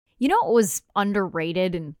You know what was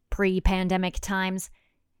underrated in pre-pandemic times?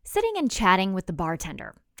 Sitting and chatting with the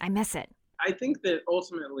bartender. I miss it. I think that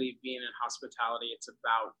ultimately being in hospitality, it's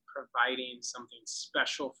about providing something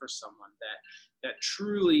special for someone that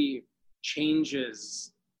truly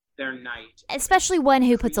changes their night Especially one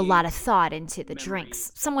who puts a lot of creates thought into the drinks. memories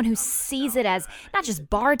of Someone who sees it nostalgia. as And I not think just that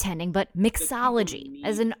people bartending, but that people mixology,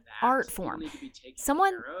 as need an art that. People form. need to be taken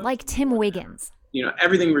Someone care of like Tim more than ever. Wiggins.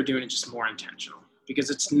 Everything we're doing is just more intentional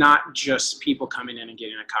because it's not just people coming in and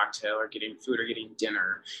getting a cocktail or getting food or getting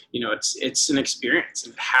dinner. It's an experience,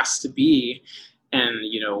 and it has to be. And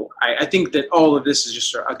I think that all of this is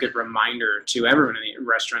just a good reminder to everyone in the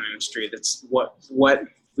restaurant industry. That's what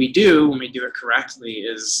we do when we do it correctly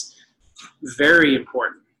is very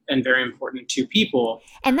important and very important to people.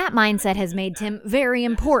 And that mindset has made Tim very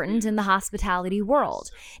important in the hospitality world.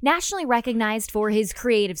 Nationally recognized for his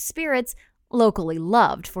creative spirits, locally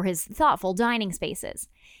loved for his thoughtful dining spaces.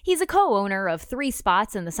 He's a co-owner of 3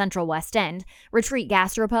 spots in the Central West End, Retreat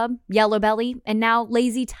Gastropub, Yellow Belly, and now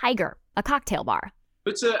Lazy Tiger, a cocktail bar.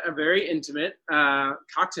 It's a very intimate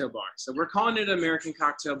cocktail bar. So we're calling it American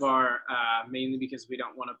Cocktail Bar mainly because we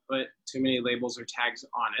don't want to put too many labels or tags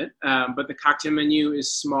on it. But the cocktail menu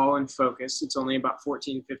is small and focused. It's only about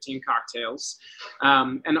 14, 15 cocktails.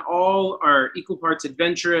 And all are equal parts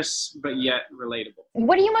adventurous, but yet relatable.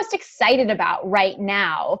 What are you most excited about right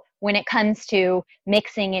now when it comes to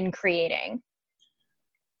mixing and creating?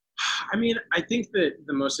 I think that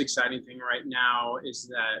the most exciting thing right now is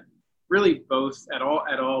that really both at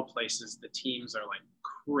all places, the teams are like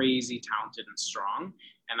crazy talented and strong.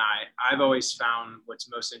 And I've always found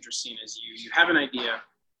what's most interesting is you have an idea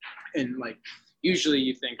and like usually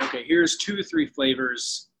you think, okay, here's 2 or 3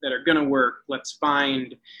 flavors that are gonna work. Let's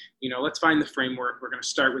find the framework. We're gonna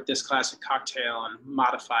start with this classic cocktail and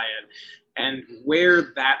modify it. And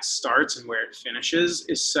where that starts and where it finishes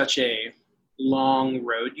is such a long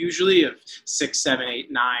road usually of 6, 7,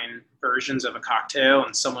 8, 9 versions of a cocktail,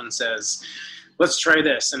 and someone says, let's try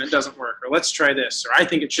this, and it doesn't work, or let's try this, or I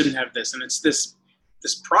think it shouldn't have this. And it's this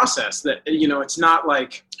process that it's not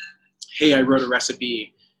like, hey, I wrote a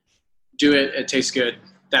recipe, do it, it tastes good,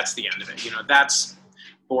 that's the end of it. That's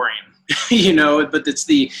boring. But it's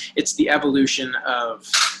the evolution of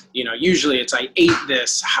usually it's I ate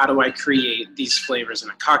this, how do I create these flavors in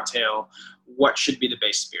a cocktail? What should be the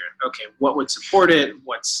base spirit? Okay, what would support it?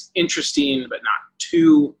 What's interesting but not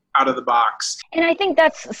too out of the box? And I think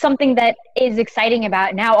that's something that is exciting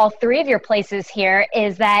about now all 3 of your places here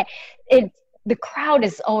is that the crowd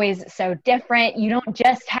is always so different. You don't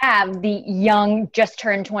just have the young, just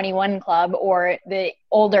turned 21 club or the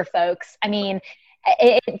older folks. I mean,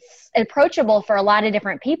 it's approachable for a lot of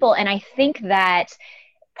different people. And I think that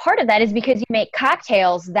part of that is because you make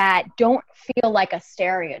cocktails that don't feel like a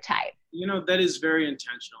stereotype. That is very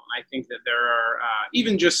intentional. And I think that there are,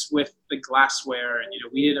 even just with the glassware, and,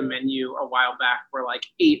 we did a menu a while back where like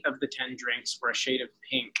 8 of the 10 drinks were a shade of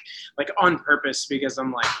pink, like on purpose, because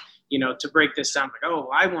I'm like, to break this down, like, oh,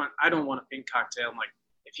 I don't want a pink cocktail. I'm like,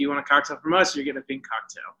 if you want a cocktail from us, you're getting a pink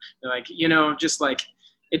cocktail. They're like, just like,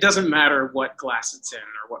 it doesn't matter what glass it's in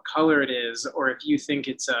or what color it is, or if you think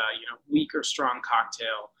it's a, weak or strong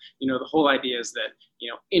cocktail, the whole idea is that,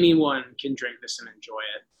 anyone can drink this and enjoy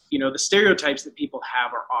it. The stereotypes that people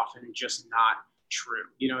have are often just not true.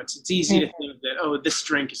 It's easy to think that, oh, this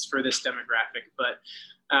drink is for this demographic. But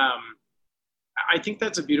I think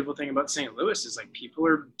that's a beautiful thing about St. Louis is like people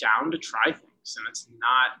are down to try things, and it's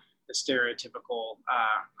not the stereotypical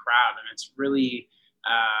crowd. And it's really,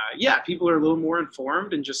 people are a little more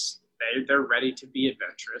informed and just they're ready to be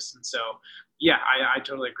adventurous. And so, I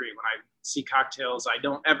totally agree. When I see cocktails, I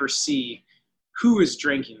don't ever see who is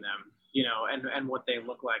drinking them. And what they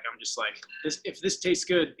look like. I'm just like, if this tastes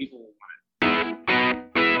good, people will want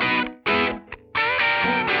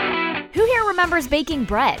it. Who here remembers baking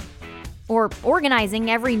bread? Or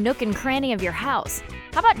organizing every nook and cranny of your house?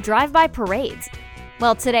 How about drive-by parades?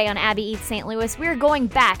 Well, today on Abby Eats St. Louis, we're going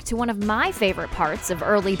back to one of my favorite parts of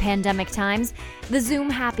early pandemic times, the Zoom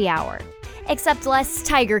happy hour. Except less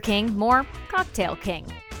Tiger King, more Cocktail King.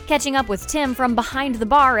 Catching up with Tim from behind the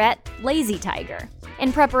bar at Lazy Tiger.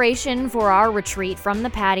 In preparation for our retreat from the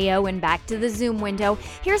patio and back to the Zoom window,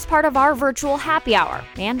 here's part of our virtual happy hour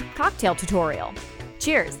and cocktail tutorial.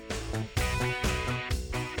 Cheers.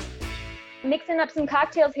 Mixing up some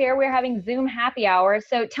cocktails here. We're having Zoom happy hour.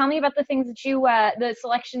 So tell me about the things that the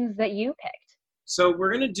selections that you picked. So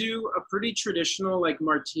we're going to do a pretty traditional like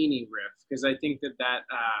martini riff, because I think that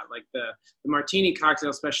like the martini cocktail,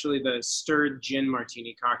 especially the stirred gin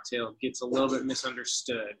martini cocktail, gets a little bit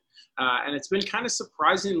misunderstood. And it's been kind of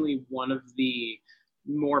surprisingly one of the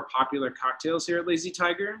more popular cocktails here at Lazy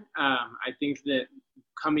Tiger. I think that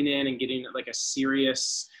coming in and getting like a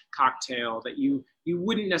serious cocktail that you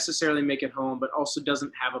wouldn't necessarily make at home, but also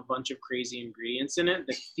doesn't have a bunch of crazy ingredients in it,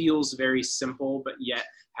 that feels very simple but yet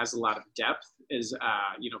has a lot of depth, is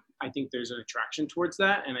I think there's an attraction towards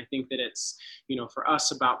that. And I think that it's, for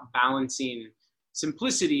us, about balancing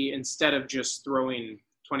simplicity instead of just throwing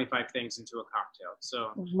 25 things into a cocktail.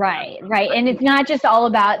 So right. And it's not just all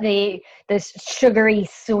about this sugary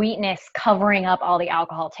sweetness covering up all the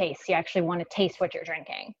alcohol taste. You actually want to taste what you're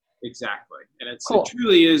drinking. Exactly. And it Cool.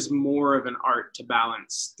 truly is more of an art to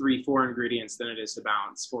balance 3-4 ingredients than it is to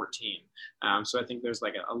balance 14. So I think there's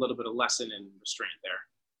like a little bit of lesson in restraint there.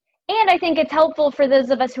 And I think it's helpful for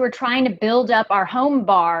those of us who are trying to build up our home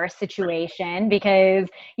bar situation, because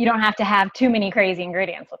you don't have to have too many crazy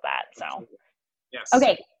ingredients with that. So, yes.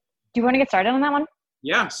 Okay. Do you want to get started on that one?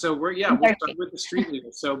 Yeah. So we'll start with the street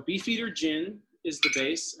legal. So Beefeater gin is the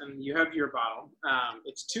base, and you have your bottle.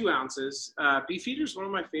 It's 2 ounces. Beefeater is one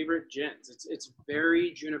of my favorite gins. It's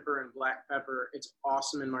very juniper and black pepper. It's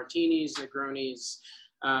awesome in martinis, Negronis,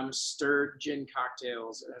 stirred gin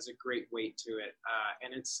cocktails. It has a great weight to it,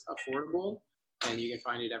 and it's affordable, and you can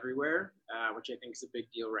find it everywhere, which I think is a big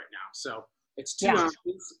deal right now. So it's 2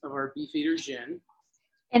 ounces of our Beefeater gin.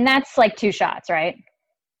 And that's like 2 shots, right?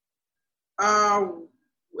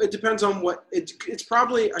 It depends on what it's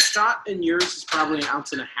probably a shot in yours is probably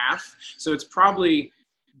 1.5 ounces. So it's probably,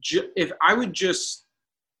 if I would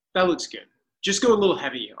that looks good. Just go a little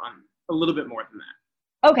heavy on a little bit more than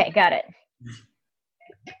that. Okay, got it.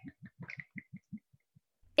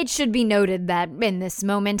 It should be noted that in this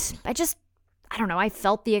moment, I don't know, I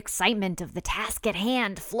felt the excitement of the task at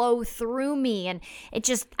hand flow through me, and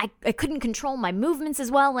I couldn't control my movements as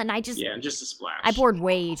well, and just a splash. I poured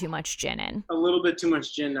way too much gin in. A little bit too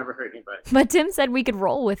much gin never hurt anybody. But Tim said we could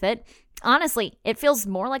roll with it. Honestly, it feels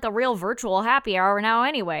more like a real virtual happy hour now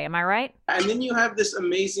anyway, am I right? And then you have this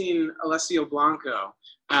amazing Alessio Blanco.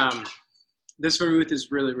 This vermouth is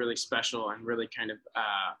really, really special and really kind of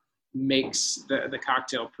makes the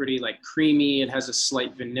cocktail pretty like creamy. It has a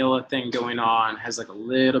slight vanilla thing going on, has like a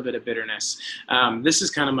little bit of bitterness. This is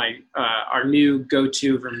kind of my our new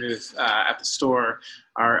go-to vermouth at the store.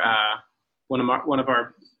 One of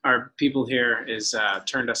our people here is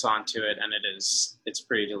turned us on to it, and it's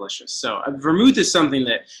pretty delicious. So vermouth is something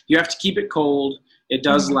that you have to keep it cold. It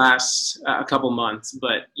does last a couple months,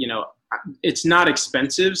 but it's not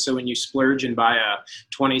expensive. So when you splurge and buy a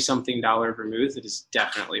 $20-something vermouth, it is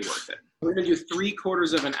definitely worth it. We're going to do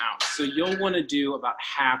 3/4 of an ounce. So you'll want to do about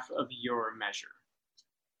half of your measure.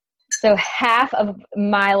 So half of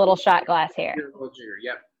my little shot glass here. Your little jigger,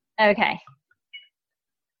 yep. Okay.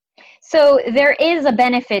 So there is a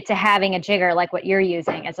benefit to having a jigger like what you're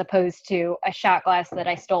using, as opposed to a shot glass that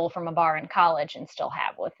I stole from a bar in college and still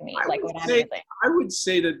have with me, like what I'm using. I would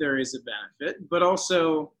say that there is a benefit, but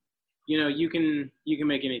also, you can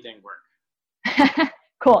make anything work.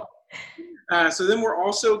 Cool. So then we're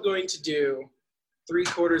also going to do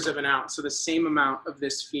 3/4 of an ounce, so the same amount of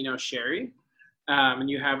this Fino sherry, and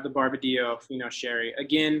you have the Barbadillo Fino sherry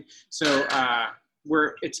again. So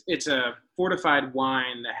it's a fortified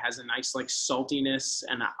wine that has a nice like saltiness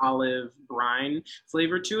and an olive brine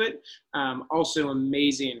flavor to it. Also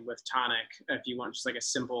amazing with tonic if you want just like a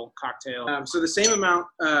simple cocktail. So the same amount,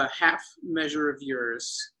 half measure of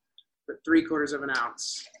yours, but 3/4 of an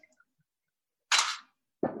ounce.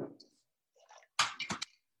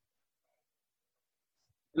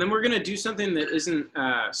 And then we're going to do something that isn't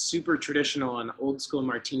super traditional and old school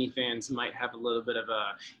martini fans might have a little bit of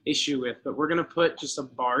a issue with, but we're going to put just a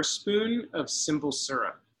bar spoon of simple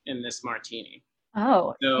syrup in this martini.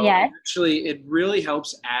 Oh, so yeah. Actually, it really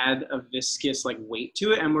helps add a viscous like weight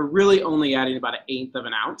to it, and we're really only adding about 1/8 of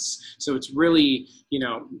an ounce. So it's really,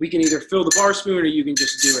 we can either fill the bar spoon or you can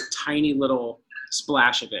just do a tiny little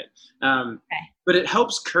splash of it. But it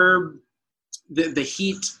helps curb the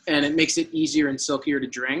heat, and it makes it easier and silkier to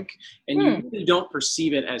drink, and you really don't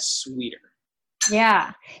perceive it as sweeter.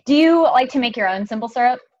 Yeah. Do you like to make your own simple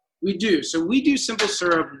syrup? We do. So we do simple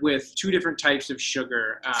syrup with 2 different types of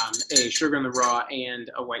sugar, a sugar on the raw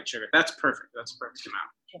and a white sugar. That's perfect. That's a perfect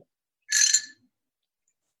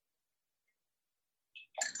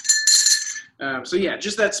amount. So yeah,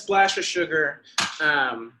 just that splash of sugar.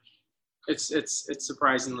 It's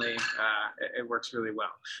surprisingly, it works really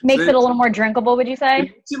well. Makes it a little more drinkable, would you say?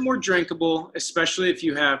 It makes it more drinkable, especially if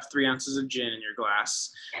you have 3 ounces of gin in your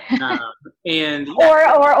glass. And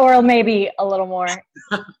or maybe a little more.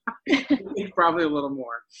 Probably a little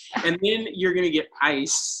more. And then you're going to get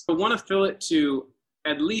ice. You want to fill it to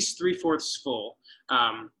at least 3/4 full,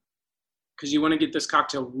 because you want to get this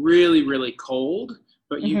cocktail really, really cold.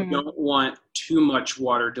 but you don't want too much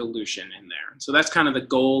water dilution in there. So that's kind of the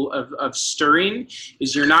goal of stirring,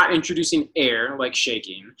 is you're not introducing air like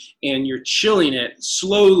shaking, and you're chilling it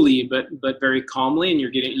slowly but very calmly, and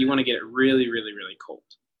you want to get it really, really, really cold.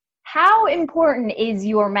 How important is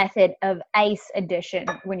your method of ice addition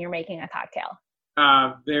when you're making a cocktail?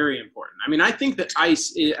 Very important. I mean, I think that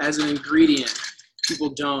ice as an ingredient, people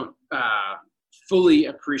don't fully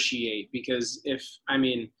appreciate, because if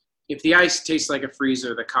the ice tastes like a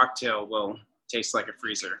freezer, the cocktail will taste like a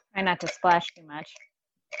freezer. Try not to splash too much.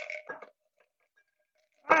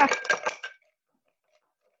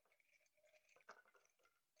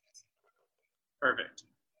 Perfect.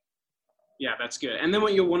 Yeah, that's good. And then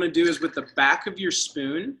what you'll want to do is, with the back of your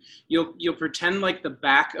spoon, you'll pretend like the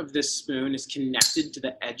back of this spoon is connected to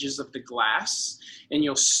the edges of the glass, and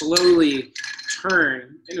you'll slowly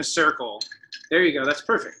turn in a circle. There you go. That's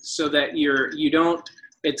perfect. So that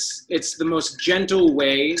it's the most gentle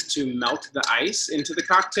way to melt the ice into the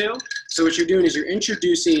cocktail. So what you're doing is you're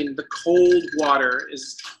introducing the cold water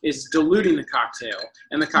is diluting the cocktail,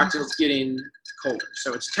 and the cocktail's getting colder.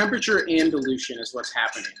 So it's temperature and dilution is what's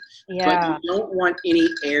happening. Yeah. But you don't want any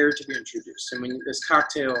air to be introduced. And when this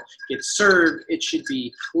cocktail gets served, it should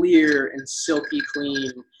be clear and silky clean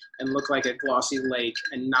and look like a glossy lake,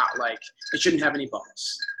 and it shouldn't have any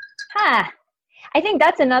bubbles. I think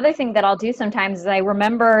that's another thing that I'll do sometimes is I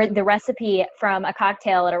remember the recipe from a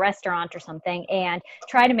cocktail at a restaurant or something and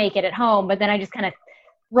try to make it at home, but then I just kind of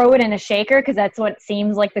throw it in a shaker because that's what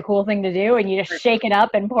seems like the cool thing to do, and you just shake it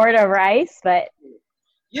up and pour it over ice. But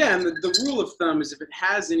yeah, and the rule of thumb is if it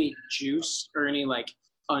has any juice or any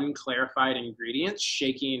unclarified ingredients,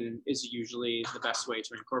 shaking is usually the best way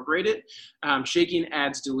to incorporate it. Shaking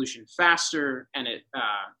adds dilution faster, and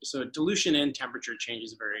so dilution and temperature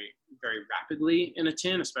changes very, very rapidly in a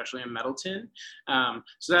tin, especially a metal tin.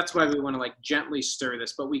 So that's why we want to gently stir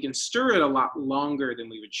this, but we can stir it a lot longer than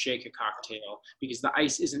we would shake a cocktail, because the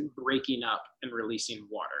ice isn't breaking up and releasing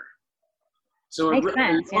water. So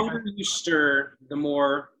the longer you stir, the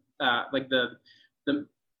more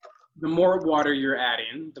the more water you're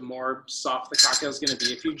adding, the more soft the cocktail is going to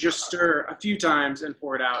be. If you just stir a few times and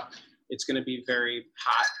pour it out, it's going to be very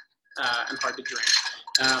hot and hard to drink.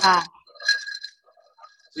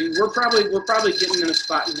 So we're probably getting in a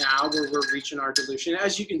spot now where we're reaching our dilution.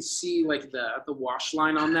 As you can see, the wash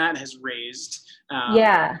line on that has raised.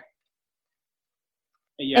 Yeah.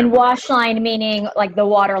 And wash line meaning the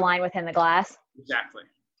water line within the glass. Exactly.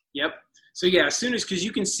 Yep. So yeah, because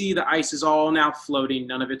you can see the ice is all now floating,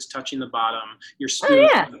 none of it's touching the bottom. Your spoon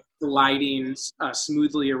is gliding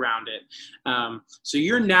smoothly around it. So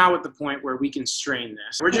you're now at the point where we can strain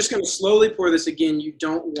this. We're just going to slowly pour this. Again, you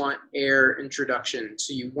don't want air introduction,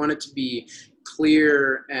 so you want it to be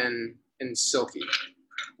clear and silky.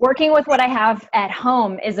 Working with what I have at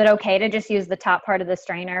home, is it okay to just use the top part of the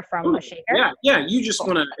strainer from a shaker? Yeah, you just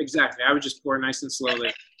want to, exactly. I would just pour nice and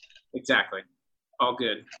slowly. Exactly. All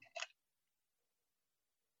good.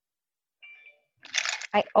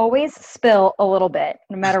 I always spill a little bit,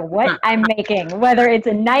 no matter what I'm making. Whether it's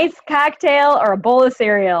a nice cocktail or a bowl of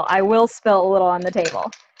cereal, I will spill a little on the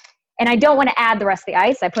table. And I don't want to add the rest of the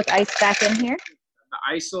ice. I put the ice back in here.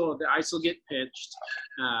 The ice will get pitched,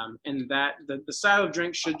 and that the style of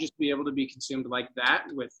drink should just be able to be consumed like that.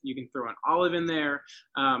 You can throw an olive in there,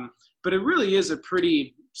 but it really is a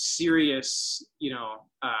pretty serious,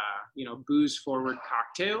 booze forward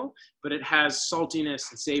cocktail. But it has saltiness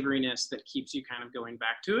and savoriness that keeps you kind of going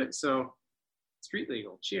back to it. So, street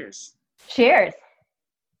legal. Cheers. Cheers.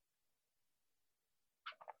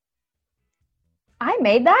 I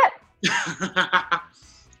made that.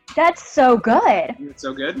 That's so good. It's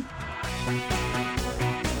so good.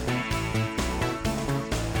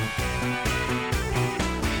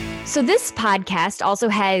 So this podcast also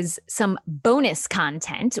has some bonus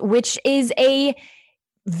content, which is a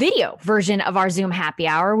video version of our Zoom happy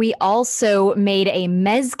hour. We also made a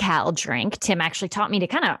mezcal drink. Tim actually taught me to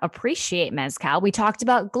kind of appreciate mezcal. We talked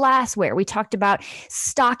about glassware. We talked about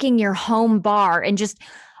stocking your home bar, and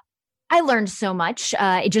I learned so much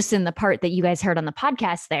just in the part that you guys heard on the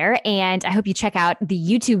podcast there. And I hope you check out the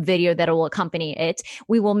YouTube video that will accompany it.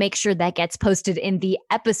 We will make sure that gets posted in the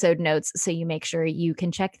episode notes, so you make sure you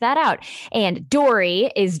can check that out. And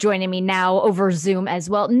Dory is joining me now over Zoom as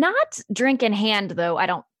well. Not drink in hand, though, I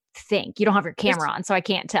don't think. You don't have your camera on, so I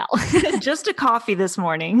can't tell. Just a coffee this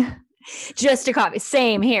morning. Just a coffee.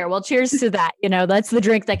 Same here. Well, cheers to that. That's the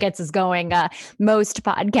drink that gets us going most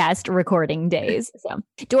podcast recording days. So,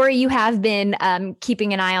 Dory, you have been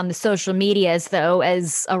keeping an eye on the social medias, though.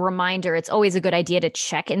 As a reminder, it's always a good idea to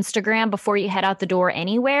check Instagram before you head out the door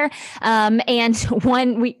anywhere. And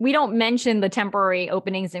we don't mention the temporary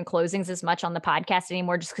openings and closings as much on the podcast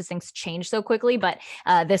anymore, just because things change so quickly. But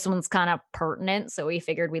this one's kind of pertinent, so we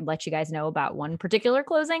figured we'd let you guys know about one particular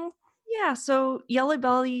closing. Yeah, so Yellow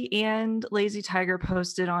Belly and Lazy Tiger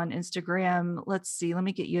posted on Instagram. Let's see, let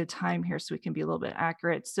me get you a time here so we can be a little bit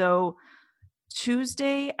accurate. So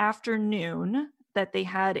Tuesday afternoon that they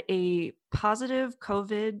had a positive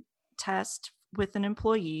COVID test with an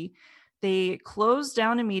employee. They closed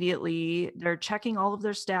down immediately. They're checking all of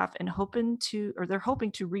their staff and they're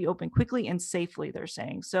hoping to reopen quickly and safely, they're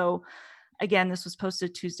saying. So again, this was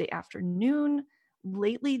posted Tuesday afternoon.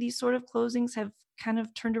 Lately, these sort of closings have kind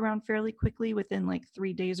of turned around fairly quickly within like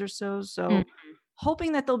 3 days or so. So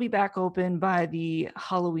hoping that they'll be back open by the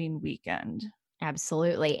Halloween weekend.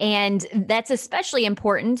 Absolutely. And that's especially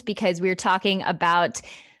important because we're talking about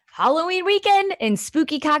Halloween weekend, and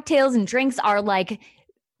spooky cocktails and drinks are like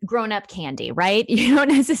grown-up candy, right? You don't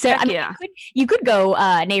necessarily, you could go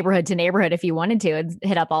neighborhood to neighborhood if you wanted to and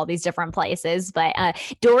hit up all these different places. But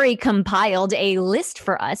Dory compiled a list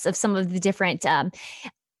for us of some of the different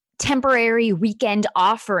temporary weekend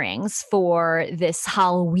offerings for this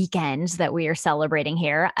Halloween weekend that we are celebrating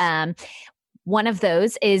here. One of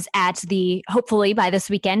those is at the, hopefully by this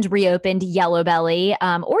weekend, reopened Yellow Belly,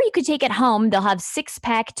 or you could take it home. They'll have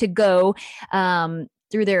 6-pack to go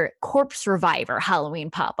through their Corpse Reviver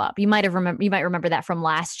Halloween pop-up. You might remember that from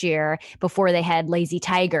last year before they had Lazy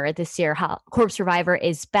Tiger. This year, Corpse Reviver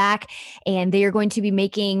is back, and they are going to be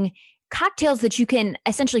making cocktails that you can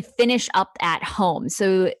essentially finish up at home.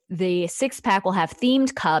 So the 6-pack will have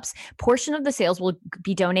themed cups. Portion of the sales will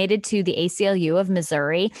be donated to the ACLU of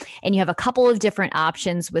Missouri. And you have a couple of different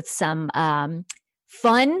options with some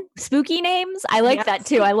fun, spooky names. I like that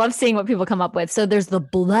too. I love seeing what people come up with. So there's the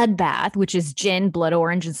Bloodbath, which is gin, blood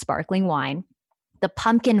orange, and sparkling wine. The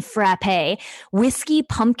Pumpkin Frappe, whiskey,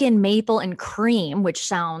 pumpkin, maple, and cream, which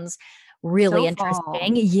sounds really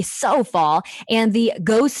interesting. Yes, so fall. And the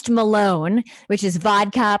Ghost Malone, which is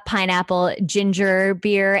vodka, pineapple, ginger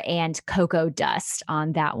beer, and cocoa dust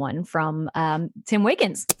on that one from Tim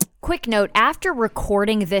Wiggins. Quick note, after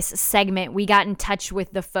recording this segment, we got in touch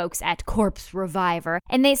with the folks at Corpse Reviver,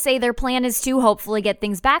 and they say their plan is to hopefully get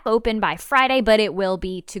things back open by Friday, but it will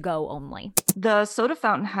be to go only. The soda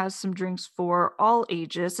fountain has some drinks for all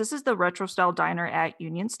ages. This is the retro style diner at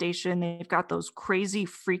Union Station. They've got those crazy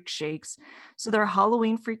freak shakes. So their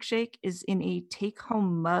Halloween freak shake is in a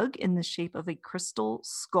take-home mug in the shape of a crystal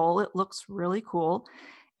skull. It looks really cool.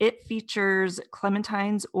 It features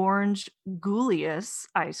Clementine's Orange Goulius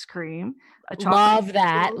ice cream. Love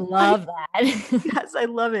that. Yes, I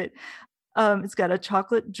love it. It's got a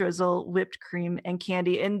chocolate drizzle, whipped cream, and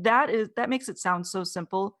candy. And that makes it sound so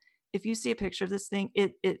simple. If you see a picture of this thing,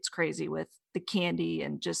 it's crazy with the candy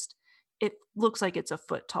and just, it looks like it's a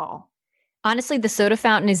foot tall. Honestly, the soda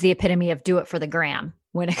fountain is the epitome of do it for the gram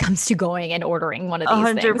when it comes to going and ordering one of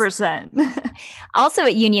these 100%. things. Also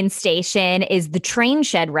at Union Station is the Train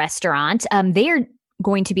Shed restaurant. They are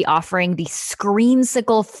going to be offering the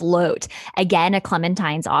Screamsicle Float. Again, a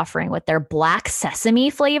Clementine's offering with their black sesame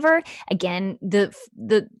flavor. Again, the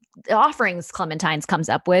offerings Clementine's comes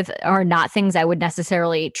up with are not things I would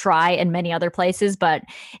necessarily try in many other places, but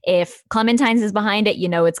if Clementine's is behind it, you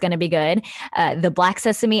know it's going to be good. The black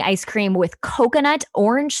sesame ice cream with coconut,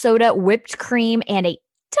 orange soda, whipped cream, and a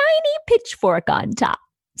tiny pitchfork on top.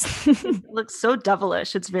 It looks so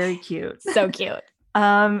devilish. It's very cute. So cute.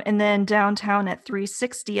 And then downtown at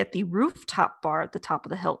 360 at the Rooftop Bar at the top of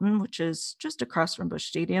the Hilton, which is just across from Busch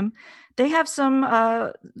Stadium, they have some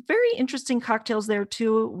very interesting cocktails there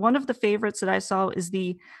too. One of the favorites that I saw is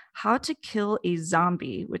the How to Kill a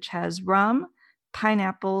Zombie, which has rum,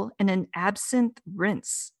 pineapple, and an absinthe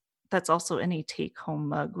rinse. That's also in a take-home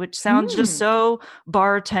mug, which sounds just so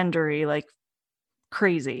bartendery, like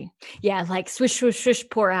crazy. Yeah, like swish, swish, swish,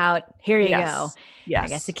 pour out. Here you go. Yes. I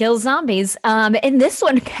guess it kills zombies. And this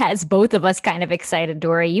one has both of us kind of excited,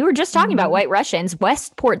 Dory. You were just talking about White Russians.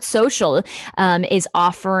 Westport Social is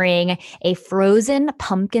offering a frozen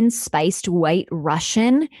pumpkin spiced White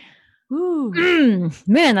Russian. Ooh.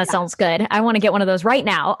 Man, that sounds good. I want to get one of those right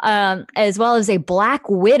now. As well as a Black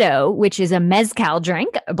Widow, which is a mezcal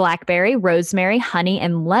drink, blackberry, rosemary, honey,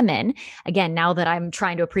 and lemon. Again, now that I'm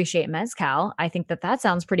trying to appreciate mezcal, I think that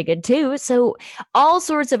sounds pretty good too. So all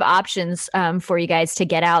sorts of options for you guys to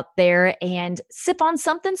get out there and sip on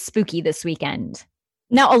something spooky this weekend.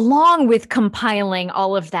 Now, along with compiling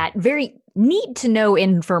all of that very need to know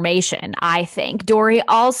information, I think Dory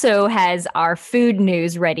also has our food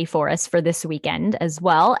news ready for us for this weekend as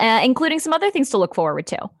well, including some other things to look forward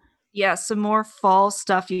to. Yeah, some more fall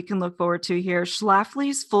stuff you can look forward to here.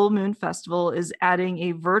 Schlafly's Full Moon Festival is adding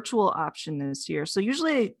a virtual option this year. So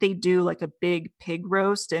usually they do like a big pig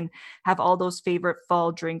roast and have all those favorite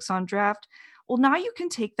fall drinks on draft. Well, now you can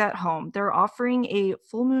take that home. They're offering a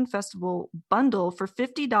Full Moon Festival bundle for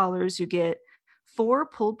 $50. You get 4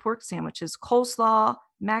 pulled pork sandwiches, coleslaw,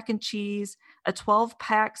 mac and cheese, a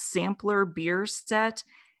 12-pack sampler beer set,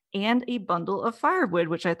 and a bundle of firewood,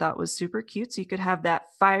 which I thought was super cute. So you could have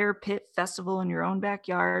that fire pit festival in your own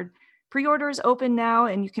backyard. Pre-order is open now,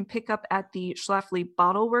 and you can pick up at the Schlafly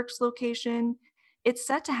Bottle Works location. It's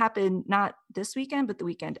set to happen not this weekend, but the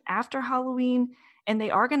weekend after Halloween. And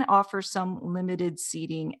they are going to offer some limited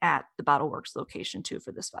seating at the Bottle Works location too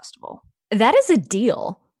for this festival. That is a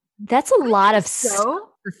deal. That's a lot of stuff So,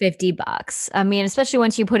 for $50. I mean, especially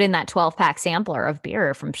once you put in that 12-pack sampler of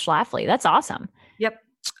beer from Schlafly. That's awesome. yep.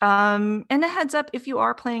 And a heads up, if you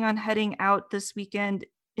are planning on heading out this weekend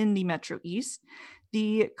in the Metro East,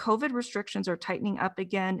 the COVID restrictions are tightening up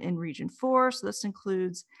again in Region 4. So this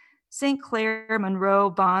includes St. Clair, Monroe,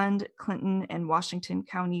 Bond, Clinton, and Washington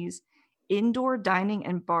counties. Indoor dining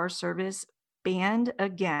and bar service banned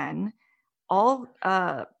again. All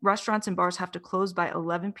restaurants and bars have to close by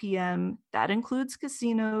 11 p.m. That includes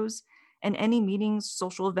casinos, and any meetings,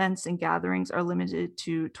 social events, and gatherings are limited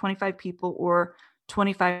to 25 people or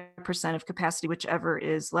 25% of capacity, whichever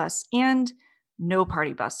is less, and no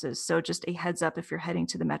party buses. So just a heads up if you're heading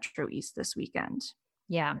to the Metro East this weekend.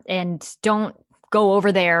 Yeah. And don't go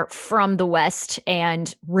over there from the West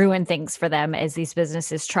and ruin things for them as these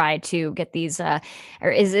businesses try to get these,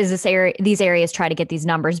 these areas try to get these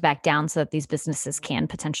numbers back down so that these businesses can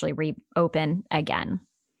potentially reopen again.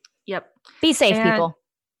 Yep. Be safe, people.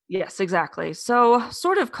 Yes, exactly. So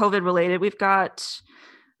sort of COVID related, we've got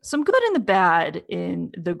some good and the bad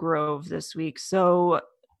in the Grove this week. So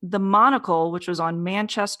the Monocle, which was on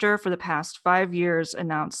Manchester for the past 5 years,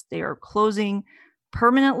 announced they are closing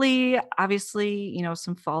permanently. Obviously,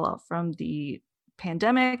 some fallout from the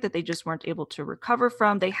pandemic that they just weren't able to recover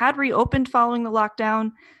from. They had reopened following the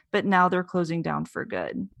lockdown, but now they're closing down for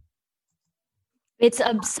good. It's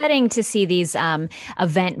upsetting to see these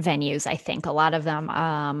event venues. I think a lot of them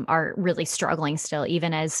are really struggling still,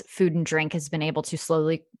 even as food and drink has been able to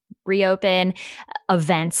slowly reopen.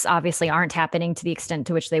 Events obviously aren't happening to the extent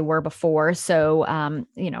to which they were before. So,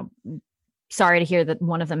 sorry to hear that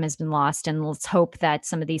one of them has been lost. And let's hope that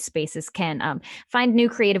some of these spaces can find new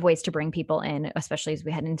creative ways to bring people in, especially as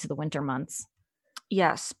we head into the winter months.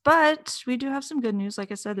 Yes, but we do have some good news.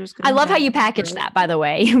 Like I said, there's good. I love how you packaged that, by the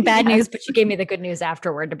way. Bad news, but you gave me the good news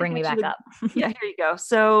afterward to bring me back up. Yeah, here you go.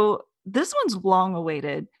 So this one's long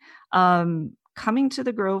awaited. Coming to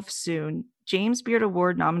the Grove soon. James Beard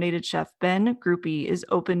Award nominated chef Ben Groupie is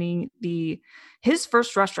opening his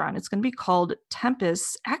first restaurant. It's going to be called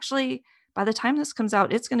Tempest. Actually, by the time this comes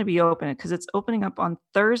out, it's going to be open because it's opening up on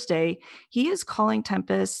Thursday. He is calling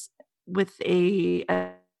Tempest with a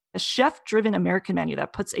chef-driven American menu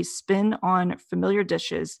that puts a spin on familiar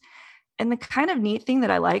dishes. And the kind of neat thing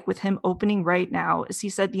that I like with him opening right now is he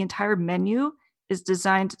said the entire menu is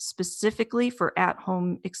designed specifically for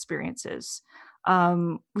at-home experiences,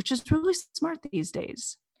 which is really smart these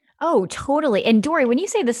days. Oh, totally. And Dory, when you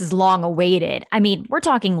say this is long awaited, I mean, we're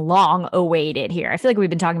talking long awaited here. I feel like we've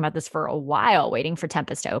been talking about this for a while, waiting for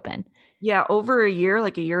Tempest to open. Yeah, over a year,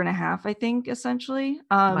 like a year and a half, I think, essentially.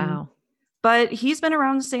 Wow. But he's been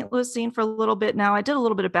around the St. Louis scene for a little bit now. I did a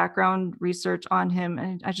little bit of background research on him,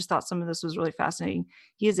 and I just thought some of this was really fascinating.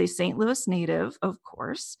 He is a St. Louis native, of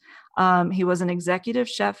course. He was an executive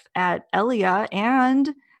chef at Elia,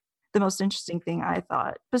 and the most interesting thing I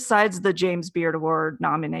thought, besides the James Beard Award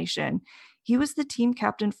nomination, he was the team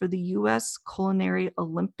captain for the U.S. Culinary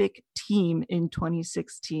Olympic team in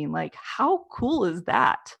 2016. Like, how cool is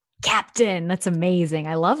that? Captain, that's amazing.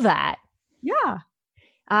 I love that. Yeah.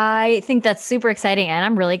 I think that's super exciting, and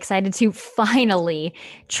I'm really excited to finally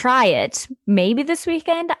try it. Maybe this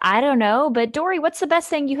weekend, I don't know. But Dory, what's the best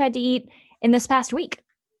thing you had to eat in this past week?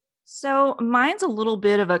 So mine's a little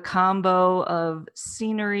bit of a combo of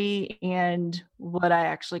scenery and what I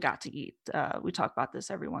actually got to eat. We talk about this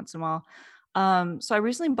every once in a while. So I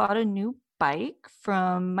recently bought a new bike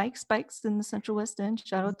from Mike's Bikes in the Central West End.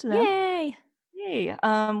 Shout out to them. Yay! Yay.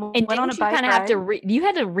 And went on a bike kind of ride. have to you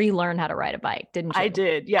had to relearn how to ride a bike, didn't you? I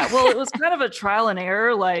did. Yeah. Well, it was kind of a trial and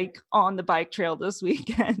error, like on the bike trail this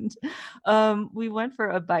weekend. We went for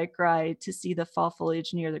a bike ride to see the fall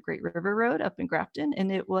foliage near the Great River Road up in Grafton,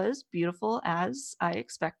 and it was beautiful as I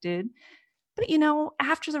expected. But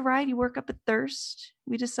after the ride, you work up a thirst.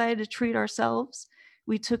 We decided to treat ourselves.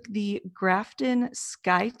 We took the Grafton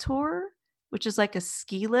Sky Tour, which is like a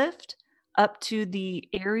ski lift up to the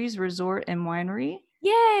Aries Resort and Winery.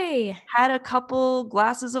 Yay! Had a couple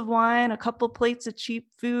glasses of wine, a couple plates of cheap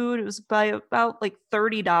food. It was by about like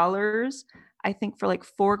 $30, I think, for like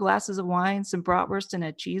 4 glasses of wine, some bratwurst, and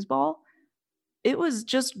a cheese ball. It was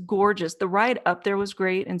just gorgeous. The ride up there was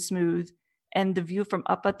great and smooth, and the view from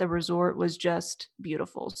up at the resort was just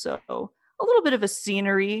beautiful. So a little bit of a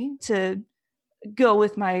scenery to go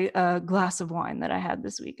with my glass of wine that I had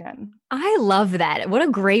this weekend. I love that. What a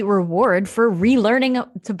great reward for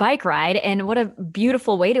relearning to bike ride, and what a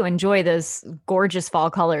beautiful way to enjoy those gorgeous fall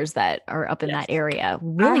colors that are up in that area.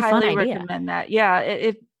 Really I fun highly idea. recommend that. Yeah,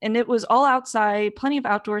 it was all outside, plenty of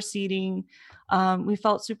outdoor seating. We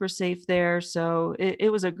felt super safe there, so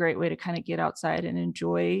it was a great way to kind of get outside and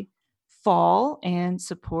enjoy fall and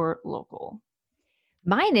support local.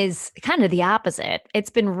 Mine is kind of the opposite. It's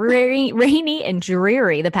been rainy and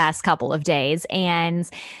dreary the past couple of days. And,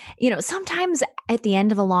 sometimes at the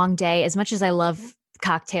end of a long day, as much as I love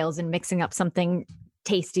cocktails and mixing up something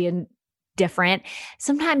tasty and different,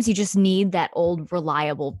 sometimes you just need that old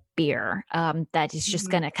reliable beer that is just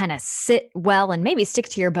going to kind of sit well and maybe stick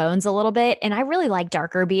to your bones a little bit. And I really like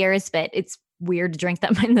darker beers, but it's weird to drink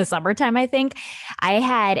them in the summertime, I think. I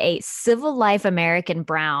had a Civil Life American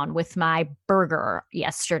Brown with my burger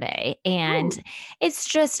yesterday. And it's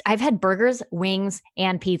just, I've had burgers, wings,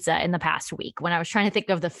 and pizza in the past week. When I was trying to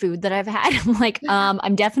think of the food that I've had, I'm like,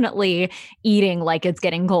 I'm definitely eating like it's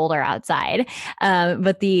getting colder outside.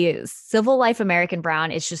 But the Civil Life American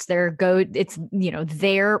Brown is just it's,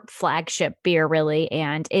 their flagship beer, really.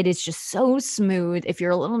 And it is just so smooth. If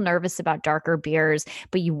you're a little nervous about darker beers,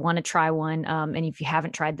 but you want to try one, and if you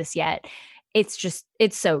haven't tried this yet, it's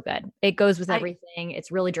so good. It goes with everything.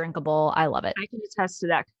 It's really drinkable. I love it. I can attest to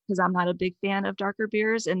that because I'm not a big fan of darker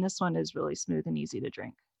beers, and this one is really smooth and easy to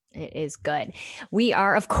drink. It is good. We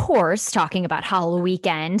are, of course, talking about Halloween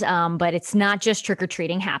weekend, but it's not just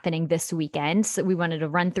trick-or-treating happening this weekend. So we wanted to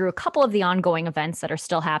run through a couple of the ongoing events that are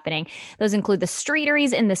still happening. Those include the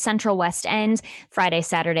Streeteries in the Central West End, Friday,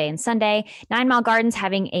 Saturday, and Sunday. 9 Mile Gardens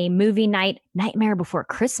having a movie night. Nightmare Before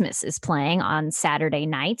Christmas is playing on Saturday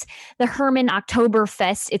night. The Herman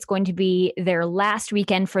Oktoberfest, it's going to be their last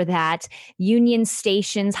weekend for that. Union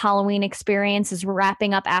Station's Halloween experience is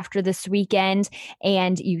wrapping up after this weekend,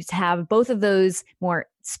 and you have both of those more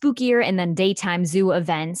spookier and then daytime zoo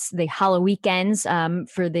events. The Halloween weekends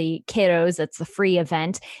for the kiddos, that's the free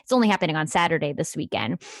event. It's only happening on Saturday this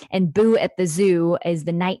weekend. And Boo at the Zoo is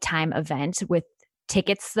the nighttime event with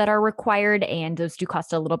tickets that are required, and those do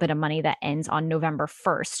cost a little bit of money. That ends on November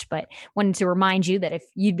 1st. But wanted to remind you that if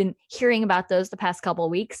you've been hearing about those the past couple of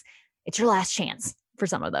weeks, it's your last chance for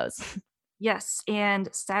some of those. Yes, and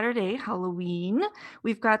Saturday, Halloween,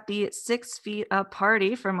 we've got the 6 Feet Up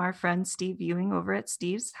party from our friend Steve Ewing over at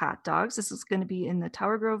Steve's Hot Dogs. This is going to be in the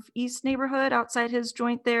Tower Grove East neighborhood outside his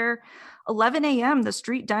joint there. 11 a.m., the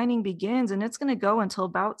street dining begins, and it's going to go until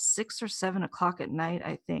about 6 or 7 o'clock at night,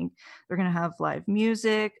 I think. They're going to have live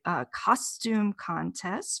music, costume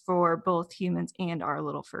contests for both humans and our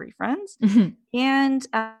little furry friends, and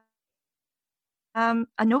a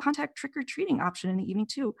no contact trick-or-treating option in the evening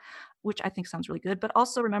too, which I think sounds really good. But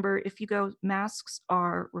also remember, if you go, masks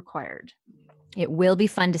are required. It will be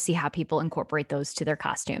fun to see how people incorporate those to their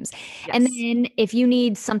costumes. Yes. And then if you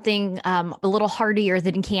need something a little heartier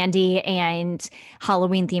than candy and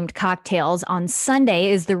Halloween themed cocktails, on Sunday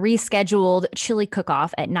is the rescheduled chili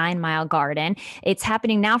cook-off at 9 Mile Garden. It's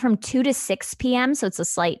happening now from 2 to 6 p.m. So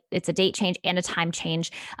it's a date change and a time change.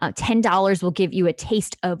 $10 will give you a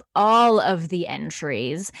taste of all of the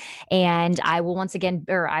entries. And I will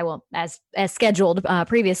as scheduled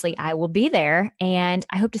previously, I will be there, and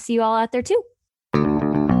I hope to see you all out there too.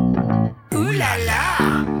 Ooh la la!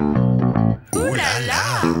 Ooh la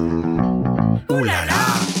la! Ooh la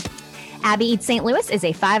la! Abby Eats St. Louis is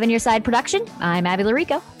a 5 on Your Side production. I'm Abby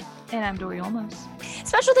Larico. And I'm Dory Olmos.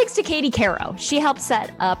 Special thanks to Katie Caro. She helped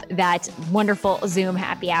set up that wonderful Zoom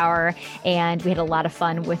happy hour, and we had a lot of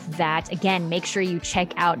fun with that. Again, make sure you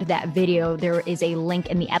check out that video. There is a link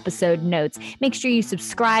in the episode notes. Make sure you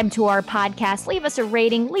subscribe to our podcast. Leave us a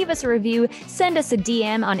rating. Leave us a review. Send us a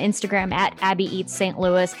DM on Instagram at Abby Eats St.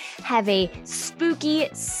 Louis. Have a spooky,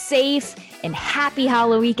 safe, and happy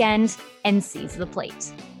Halloween weekend, and seize the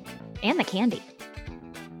plate. And the candy.